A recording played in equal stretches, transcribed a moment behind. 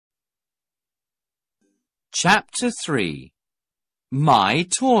Chapter 3. My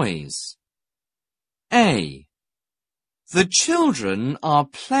Toys. A. The children are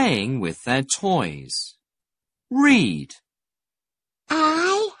playing with their toys. Read.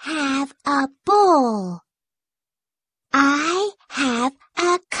 I have a ball. I have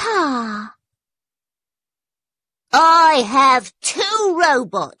a car. I have 2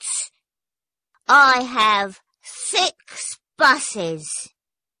 robots. I have 6 buses.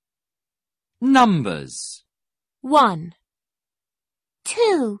 Numbers. 1,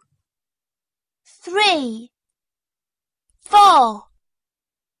 2, 3, 4,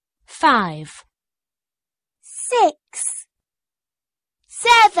 5, 6,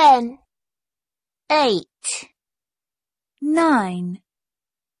 7, 8, 9,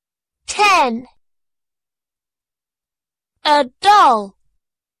 10. A doll.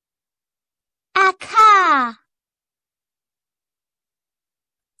 A car.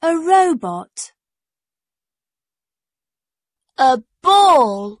 A robot. A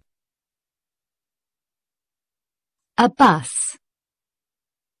ball. A bus.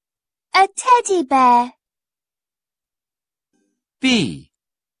 A teddy bear. B.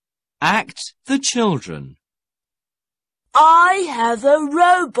 Act the children. I have a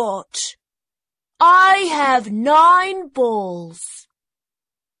robot. I have 9 balls.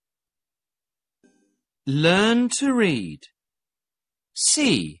 Learn to read.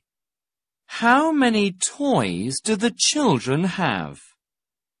 C. How many toys do the children have?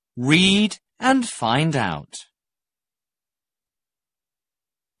 Read and find out.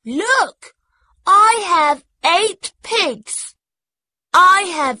 Look, I have 8 pigs. I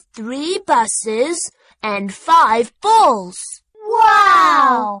have 3 buses and 5 balls.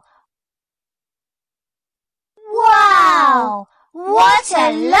 Wow! Wow! What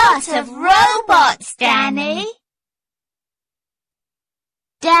a lot of robots, Danny!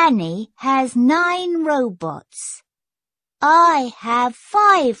 Danny has 9 robots. I have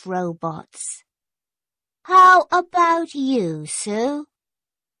 5 robots. How about you, Sue?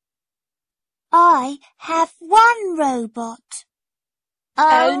 I have 1 robot.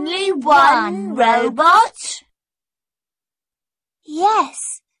 Only 1 robot?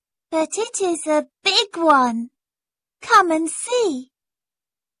 Yes, but it is a big one. Come and see.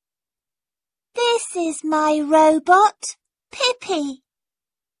 This is my robot, Pippi.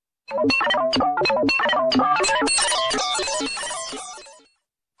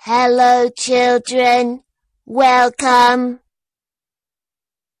 Hello, children. Welcome.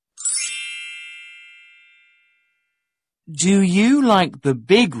 Do you like the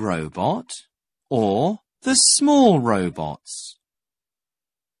big robot or the small robots?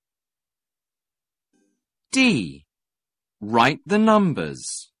 D. Write the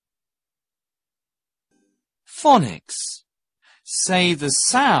numbers. Phonics. Say the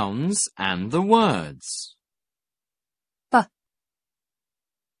sounds and the words. B.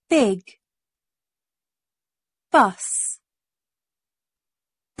 Big. Bus.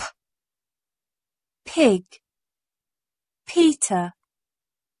 P. Pig. Peter.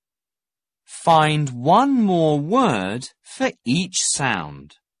 Find one more word for each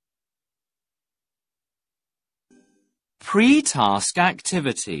sound. Pre-task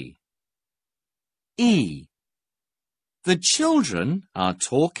activity. E. The children are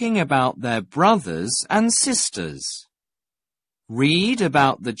talking about their brothers and sisters. Read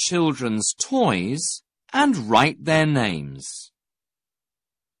about the children's toys and write their names.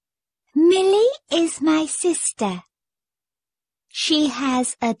 Millie is my sister. She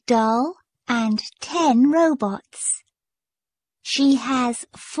has a doll and 10 robots. She has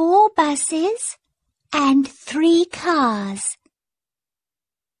 4 buses and 3 cars.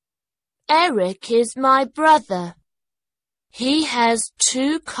 Eric is my brother. He has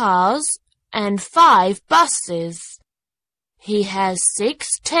 2 cars and 5 buses. He has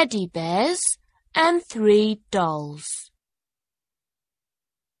 6 teddy bears and 3 dolls.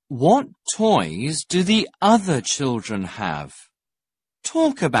 What toys do the other children have?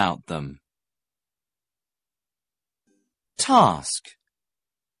 Talk about them. Task.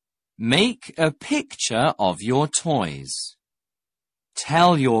 Make a picture of your toys.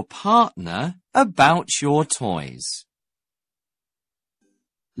 Tell your partner about your toys.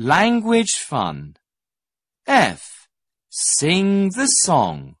 Language fun. F. Sing the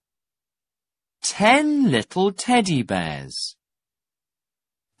song. 10 little teddy bears.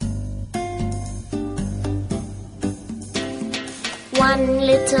 1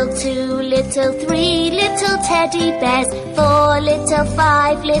 little, 2 little, 3 little teddy bears. 4 little,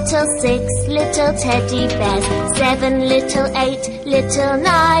 5 little, 6 little teddy bears. 7 little, 8 little,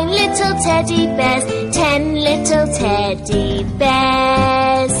 9 little teddy bears. 10 10 little teddy bears. 10 little teddy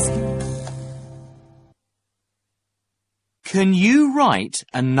bears. Can you write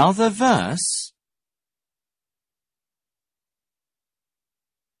another verse?